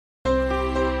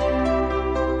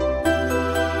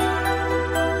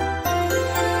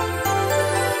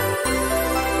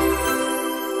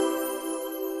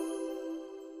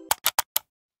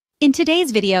In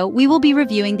today's video, we will be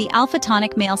reviewing the Alpha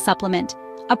Tonic Male Supplement,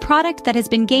 a product that has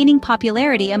been gaining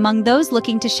popularity among those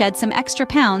looking to shed some extra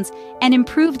pounds and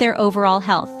improve their overall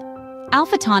health.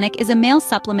 Alpha Tonic is a male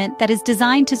supplement that is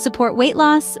designed to support weight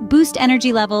loss, boost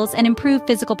energy levels, and improve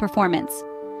physical performance.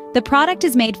 The product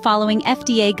is made following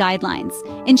FDA guidelines,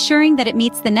 ensuring that it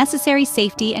meets the necessary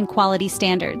safety and quality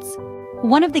standards.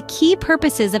 One of the key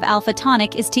purposes of Alpha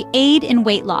Tonic is to aid in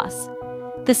weight loss.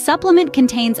 The supplement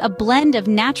contains a blend of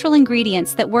natural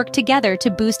ingredients that work together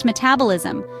to boost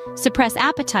metabolism, suppress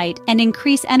appetite, and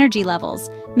increase energy levels,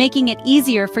 making it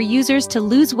easier for users to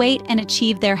lose weight and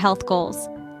achieve their health goals.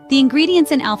 The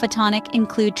ingredients in Alpha Tonic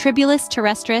include Tribulus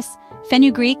Terrestris,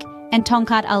 Fenugreek, and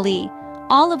Tongkat Ali,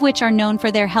 all of which are known for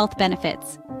their health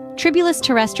benefits. Tribulus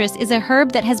Terrestris is a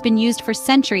herb that has been used for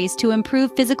centuries to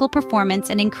improve physical performance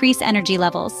and increase energy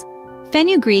levels.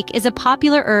 Fenugreek is a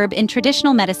popular herb in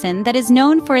traditional medicine that is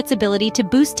known for its ability to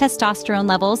boost testosterone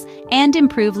levels and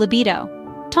improve libido.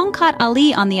 Tongkat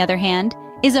Ali, on the other hand,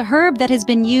 is a herb that has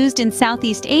been used in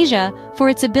Southeast Asia for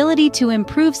its ability to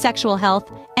improve sexual health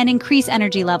and increase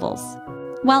energy levels.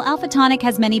 While Alpha Tonic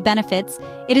has many benefits,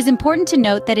 it is important to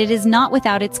note that it is not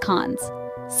without its cons.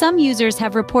 Some users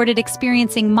have reported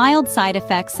experiencing mild side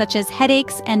effects such as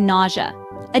headaches and nausea.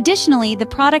 Additionally, the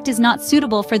product is not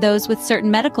suitable for those with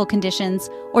certain medical conditions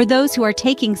or those who are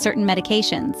taking certain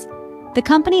medications. The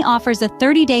company offers a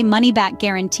 30-day money-back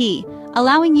guarantee,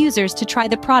 allowing users to try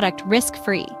the product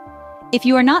risk-free. If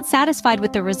you are not satisfied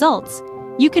with the results,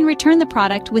 you can return the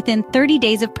product within 30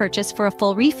 days of purchase for a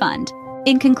full refund.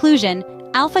 In conclusion,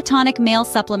 Alpha Tonic Male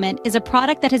Supplement is a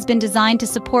product that has been designed to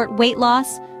support weight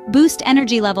loss, boost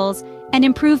energy levels, and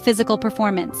improve physical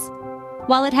performance.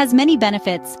 While it has many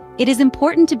benefits, it is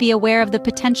important to be aware of the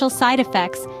potential side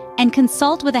effects and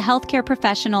consult with a healthcare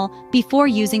professional before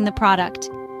using the product.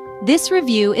 This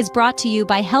review is brought to you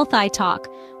by Health I Talk,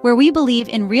 where we believe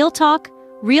in real talk,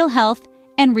 real health,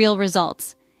 and real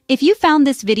results. If you found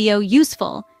this video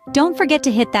useful, don't forget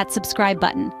to hit that subscribe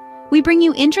button. We bring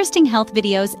you interesting health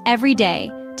videos every day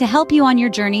to help you on your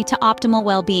journey to optimal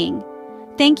well-being.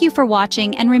 Thank you for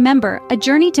watching, and remember, a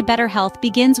journey to better health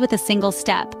begins with a single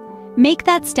step. Make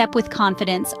that step with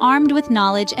confidence, armed with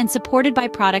knowledge and supported by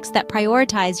products that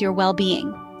prioritize your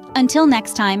well-being. Until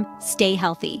next time, stay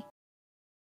healthy.